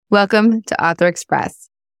Welcome to Author Express,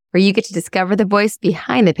 where you get to discover the voice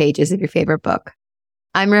behind the pages of your favorite book.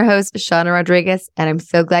 I'm your host, Shauna Rodriguez, and I'm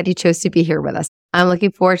so glad you chose to be here with us. I'm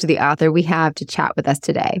looking forward to the author we have to chat with us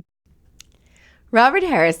today. Robert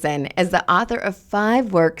Harrison is the author of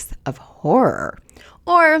 5 works of horror,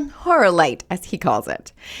 or horror light, as he calls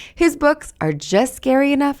it. His books are just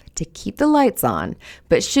scary enough to keep the lights on,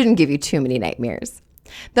 but shouldn't give you too many nightmares.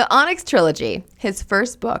 The Onyx Trilogy, his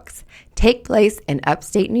first books, take place in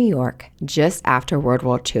upstate New York just after World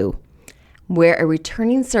War II, where a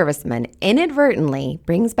returning serviceman inadvertently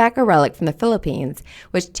brings back a relic from the Philippines,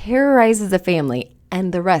 which terrorizes the family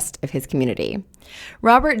and the rest of his community.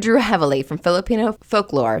 Robert drew heavily from Filipino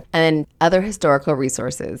folklore and other historical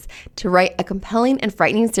resources to write a compelling and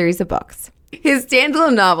frightening series of books. His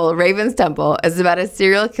standalone novel, Raven's Temple, is about a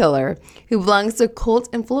serial killer who belongs to a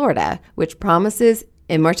cult in Florida, which promises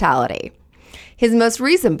immortality. His most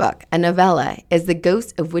recent book, a novella, is The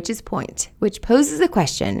Ghost of Witch's Point, which poses the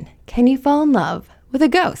question, can you fall in love with a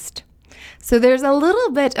ghost? So there's a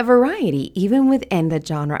little bit of variety even within the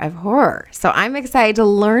genre of horror. So I'm excited to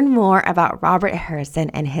learn more about Robert Harrison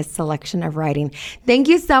and his selection of writing. Thank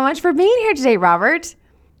you so much for being here today, Robert.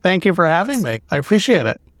 Thank you for having me. I appreciate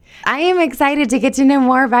it. I am excited to get to know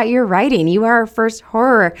more about your writing. You are our first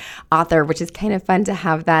horror author, which is kind of fun to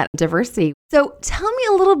have that diversity. So tell me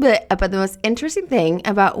a little bit about the most interesting thing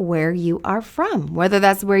about where you are from, whether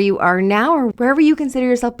that's where you are now or wherever you consider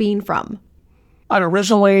yourself being from. I'm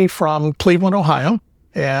originally from Cleveland, Ohio,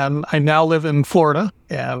 and I now live in Florida,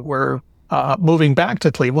 and we're moving back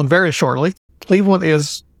to Cleveland very shortly. Cleveland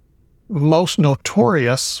is most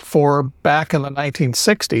notorious for, back in the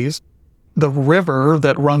 1960s, the river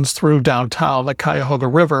that runs through downtown, the Cuyahoga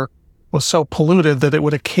River, was so polluted that it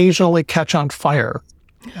would occasionally catch on fire.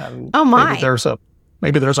 And oh my!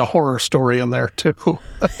 Maybe there's a horror story in there too.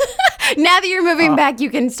 Now that you're moving back, you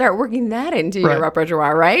can start working that into your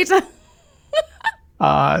repertoire, right?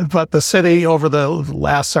 But the city over the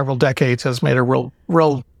last several decades has made a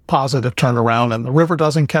real positive turnaround, and the river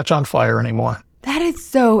doesn't catch on fire anymore. That is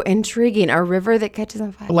so intriguing. A river that catches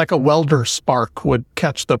on fire. Like a welder spark would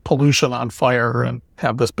catch the pollution on fire and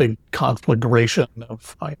have this big conflagration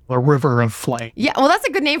of a river of flame. Yeah, well, that's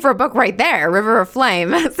a good name for a book right there, River of Flame.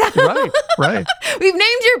 Right. We've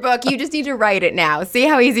named your book. You just need to write it now. See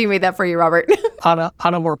how easy we made that for you, Robert. On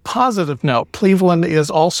a more positive note, Cleveland is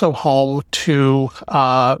also home to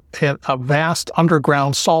a vast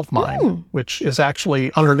underground salt mine, which is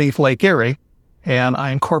actually underneath Lake Erie. And I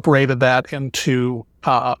incorporated that into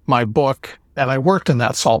my book. And I worked in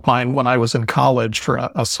that salt mine when I was in college for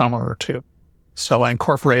a summer or two. So I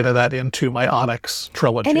incorporated that into my Onyx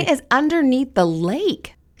trilogy. And it is underneath the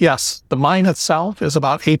lake. Yes. The mine itself is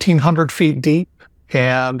about 1,800 feet deep,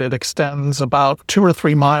 and it extends about 2 or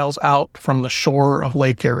 3 miles out from the shore of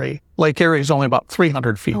Lake Erie. Lake Erie is only about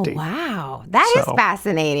 300 feet deep. Wow. That is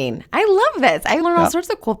fascinating. I love this. I learn all sorts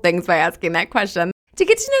of cool things by asking that question. To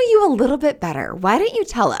get to know you a little bit better, why don't you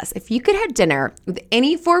tell us, if you could have dinner with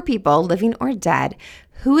any 4 people, living or dead,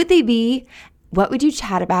 who would they be? What would you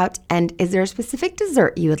chat about? And is there a specific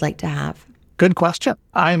dessert you would like to have? Good question.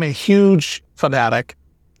 I'm a huge fanatic,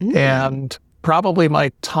 and probably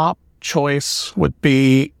my top choice would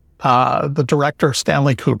be the director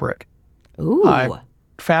Stanley Kubrick. Ooh. I'm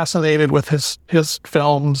fascinated with his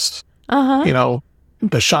films,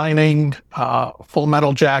 The Shining, Full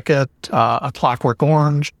Metal Jacket, A Clockwork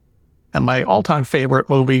Orange, and my all-time favorite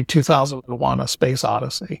movie, 2001: A Space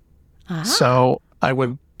Odyssey. So I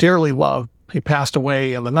would dearly love, he passed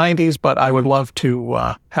away in the 90s, but I would love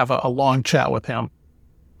to have a long chat with him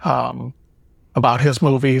about his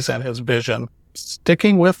movies and his vision.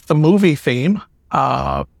 Sticking with the movie theme,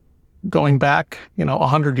 going back,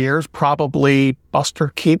 100 years, probably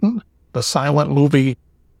Buster Keaton, the silent movie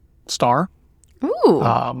star. Ooh.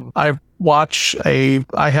 I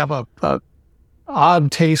have a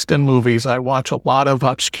odd taste in movies. I watch a lot of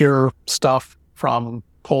obscure stuff, from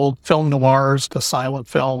old film noirs to silent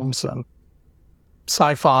films and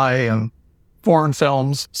sci-fi and foreign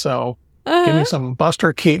films. So give me some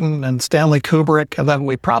Buster Keaton and Stanley Kubrick, and then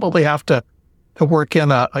we probably have to work in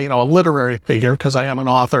a literary figure, because I am an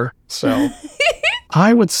author. So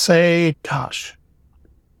I would say, gosh,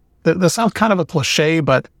 this sounds kind of a cliche,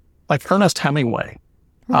 but like Ernest Hemingway.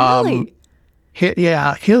 Really?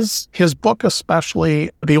 His book, especially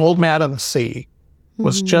The Old Man and the Sea,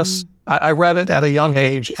 was just, I read it at a young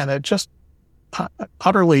age, and it just I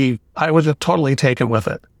was just totally taken with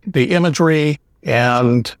it. The imagery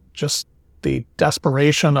and just the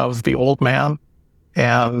desperation of the old man,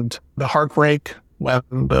 and the heartbreak when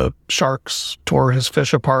the sharks tore his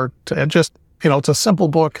fish apart. And just, it's a simple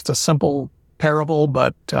book. It's a simple parable,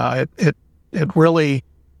 but it really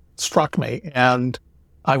struck me, and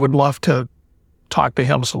I would love to talk to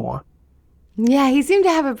him some more. Yeah, he seemed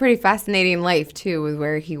to have a pretty fascinating life, too, with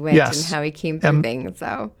where he went and how he came through things.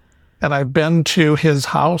 So, and I've been to his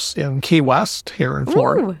house in Key West here in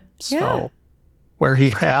Florida. Where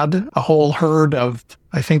he had a whole herd of,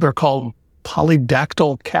 I think they're called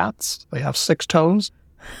polydactyl cats. They have 6 toes,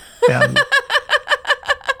 and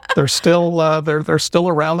they're still they're still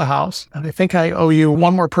around the house. And I think I owe you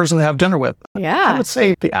one more person to have dinner with. Yeah, I would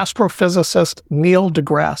say the astrophysicist Neil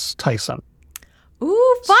deGrasse Tyson.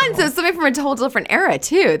 Ooh, fun! So somebody from a whole different era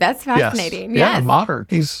too. That's fascinating. Yes. Yeah, modern.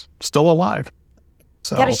 He's still alive.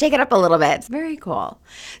 So. Got to shake it up a little bit. It's very cool.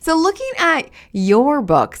 So looking at your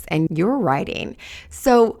books and your writing,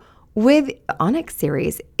 so with Onyx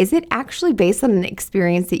series, is it actually based on an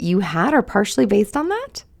experience that you had or partially based on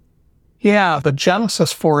that? Yeah, the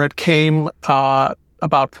genesis for it came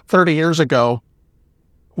about 30 years ago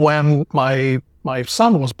when my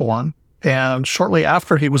son was born. And shortly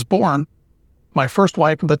after he was born, my first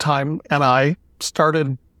wife at the time and I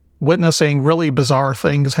started witnessing really bizarre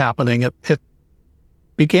things happening. It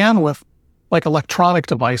began with like electronic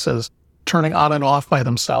devices turning on and off by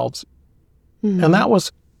themselves. Mm-hmm. And that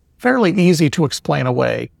was fairly easy to explain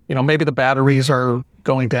away. You know, maybe the batteries are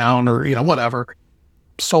going down or, you know, whatever.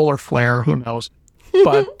 Solar flare, who knows?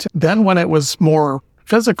 But then when it was more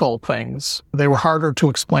physical things, they were harder to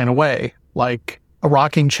explain away, like a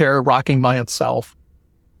rocking chair rocking by itself.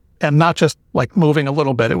 And not just like moving a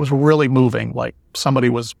little bit, it was really moving, like somebody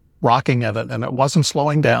was rocking at it and it wasn't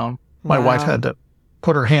slowing down. My wife had to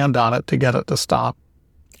put her hand on it to get it to stop.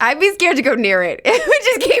 I'd be scared to go near it. It would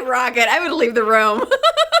just keep rocking. I would leave the room.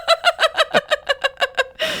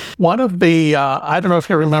 One of the, I don't know if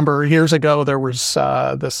you remember, years ago, there was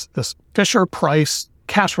this Fisher-Price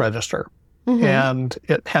cash register. Mm-hmm. And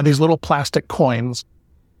it had these little plastic coins.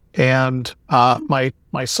 And my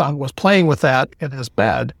son was playing with that in his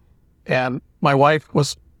bed. And my wife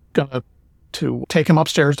was going to take him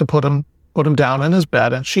upstairs to put him down in his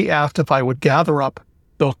bed. And she asked if I would gather up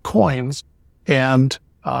those coins and,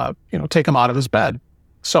 take him out of his bed.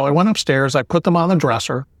 So I went upstairs, I put them on the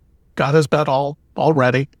dresser, got his bed all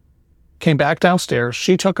ready, came back downstairs.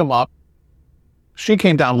 She took him up. She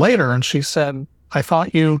came down later and she said, I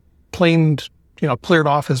thought you cleared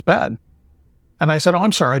off his bed. And I said, oh,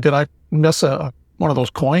 I'm sorry, did I miss one of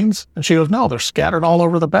those coins? And she goes, no, they're scattered all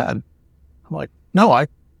over the bed. I'm like, no, I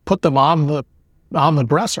put them on the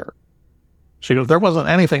dresser. She goes, there wasn't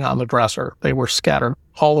anything on the dresser. They were scattered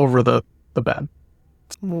all over the bed.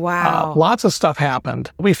 Wow. Lots of stuff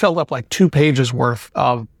happened. We filled up like 2 pages worth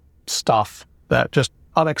of stuff that just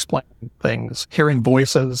unexplained things, hearing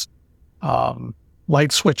voices,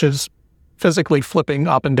 light switches physically flipping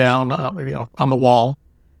up and down, on the wall.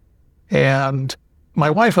 And my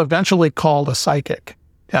wife eventually called a psychic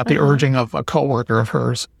at the urging of a coworker of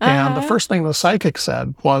hers. And the first thing the psychic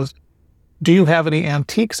said was, do you have any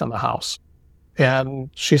antiques in the house? And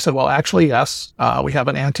she said, well, actually, yes, we have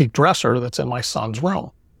an antique dresser that's in my son's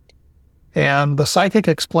room. And the psychic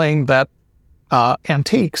explained that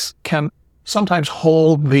antiques can sometimes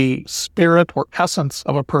hold the spirit or essence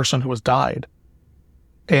of a person who has died.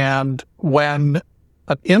 And when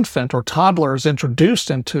an infant or toddler is introduced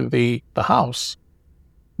into the house,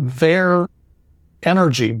 their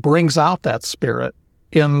energy brings out that spirit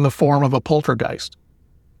in the form of a poltergeist.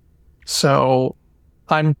 So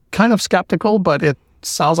I'm kind of skeptical, but it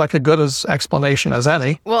sounds like a good explanation as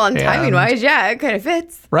any. Well, and timing-wise, yeah, it kind of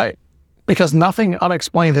fits. Right. Because nothing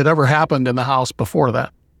unexplained had ever happened in the house before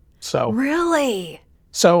that. So really?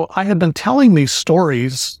 So I had been telling these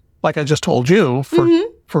stories, like I just told you,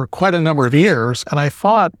 for quite a number of years. And I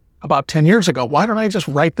thought about 10 years ago, why don't I just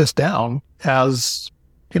write this down as,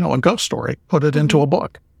 a ghost story, put it into a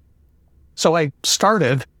book? So I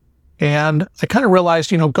started, and I kind of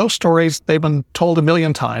realized, ghost stories, they've been told a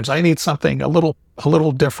million times. I need something a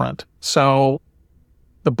little different. So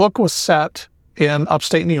the book was set in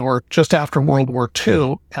upstate New York just after World War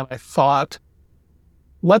II. And I thought,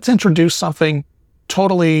 let's introduce something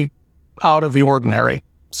totally out of the ordinary.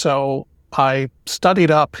 So I studied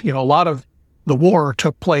up, a lot of the war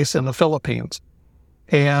took place in the Philippines.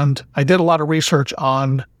 And I did a lot of research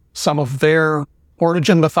on some of their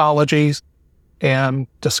origin mythologies and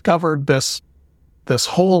discovered this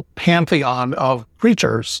whole pantheon of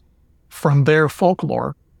creatures from their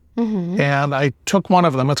folklore. Mm-hmm. And I took one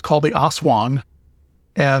of them. It's called the Aswang.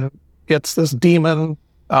 And it's this demon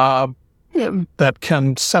that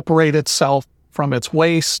can separate itself from its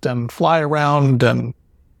waist and fly around and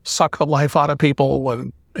suck the life out of people.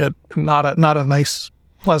 And not a nice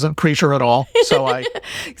pleasant creature at all. So I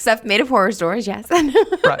stuff made of horror stories, yes.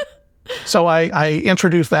 Right. So I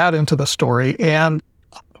introduced that into the story, and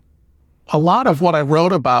a lot of what I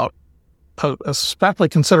wrote about, especially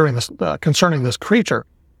concerning this creature,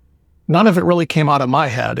 none of it really came out of my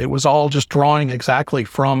head. It was all just drawing exactly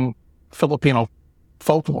from Filipino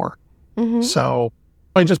folklore. Mm-hmm. So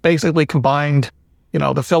I just basically combined,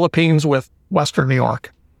 the Philippines with Western New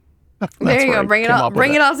York. There you go. Bring it all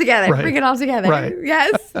together. Right. Bring it all together. Right.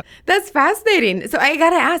 Yes. That's fascinating. So I got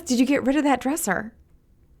to ask, did you get rid of that dresser?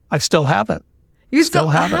 I still have it. You still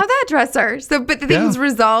have that dresser. So, but the things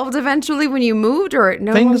resolved eventually when you moved, or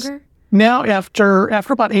longer? Now, after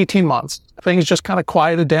about 18 months, things just kind of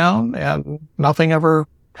quieted down and nothing ever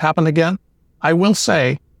happened again. I will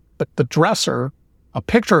say that the dresser, a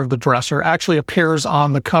picture of the dresser, actually appears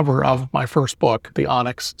on the cover of my first book, The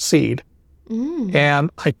Onyx Seed. Mm. And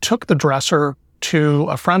I took the dresser to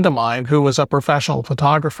a friend of mine who was a professional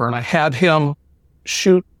photographer, and I had him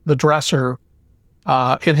shoot the dresser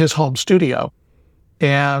in his home studio.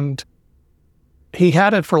 And he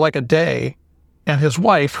had it for like a day, and his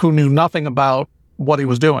wife, who knew nothing about what he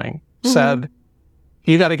was doing, said,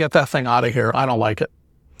 "You got to get that thing out of here. I don't like it.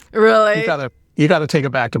 Really? You got to take it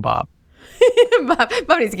back to Bob." Bob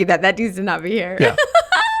needs to keep that. That needs to not be here. Yeah.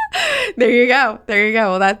 There you go.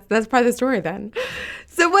 Well, that's part of the story then.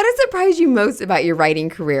 So what has surprised you most about your writing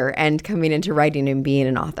career and coming into writing and being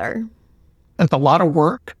an author? It's a lot of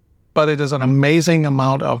work, but it is an amazing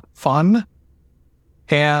amount of fun.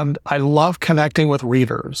 And I love connecting with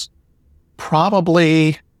readers.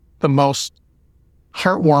 Probably the most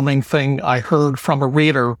heartwarming thing I heard from a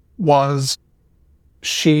reader was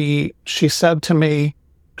she said to me,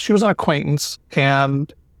 she was an acquaintance,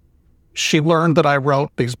 and she learned that I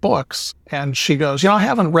wrote these books, and she goes, I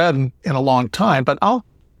haven't read in a long time, but I'll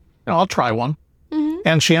try one. Mm-hmm.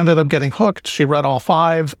 And she ended up getting hooked. She read all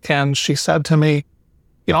 5, and she said to me,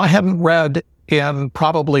 I hadn't read in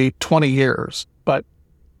probably 20 years, but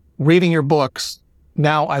reading your books,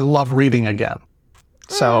 now I love reading again.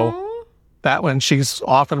 So that when she's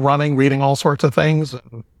off and running, reading all sorts of things,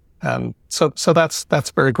 and so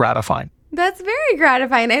that's very gratifying. That's very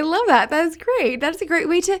gratifying. I love that. That's great. That's a great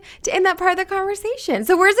way to end that part of the conversation.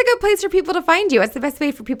 So where's a good place for people to find you? What's the best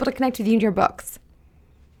way for people to connect with you and your books?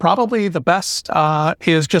 Probably the best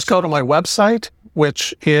is just go to my website,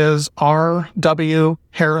 which is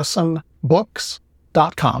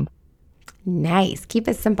rwharrisonbooks.com. Nice. Keep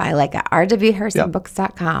it simple. I like it.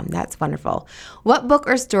 rwharrisonbooks.com. That's wonderful. What book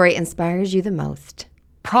or story inspires you the most?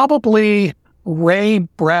 Probably Ray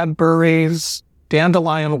Bradbury's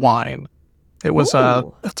Dandelion Wine. It was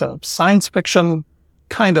it's a science fiction,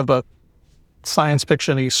 kind of a science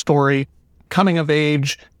fiction-y story, coming of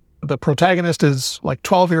age. The protagonist is like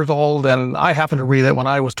 12 years old, and I happened to read it when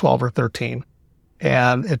I was 12 or 13.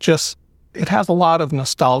 And it has a lot of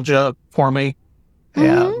nostalgia for me.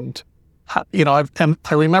 Mm-hmm. And, I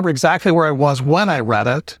remember exactly where I was when I read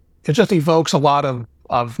it. It just evokes a lot of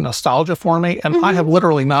nostalgia for me. And I have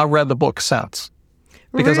literally not read the book since.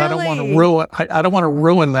 Because really? I don't want to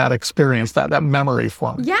ruin that experience, that memory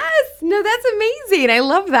for me. Yes. No, that's amazing. I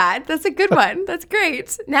love that. That's a good one. That's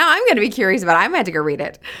great. Now I'm going to be curious about it. I might have to go read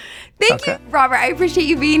it. Thank you, Robert. I appreciate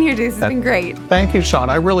you being here. This has been great. Thank you, Sean.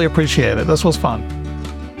 I really appreciate it. This was fun.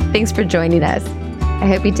 Thanks for joining us. I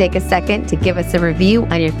hope you take a second to give us a review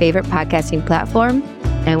on your favorite podcasting platform,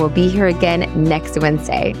 and we'll be here again next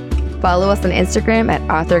Wednesday. Follow us on Instagram at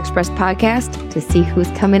Author Express Podcast to see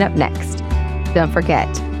who's coming up next. Don't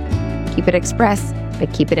forget, keep it express,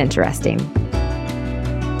 but keep it interesting.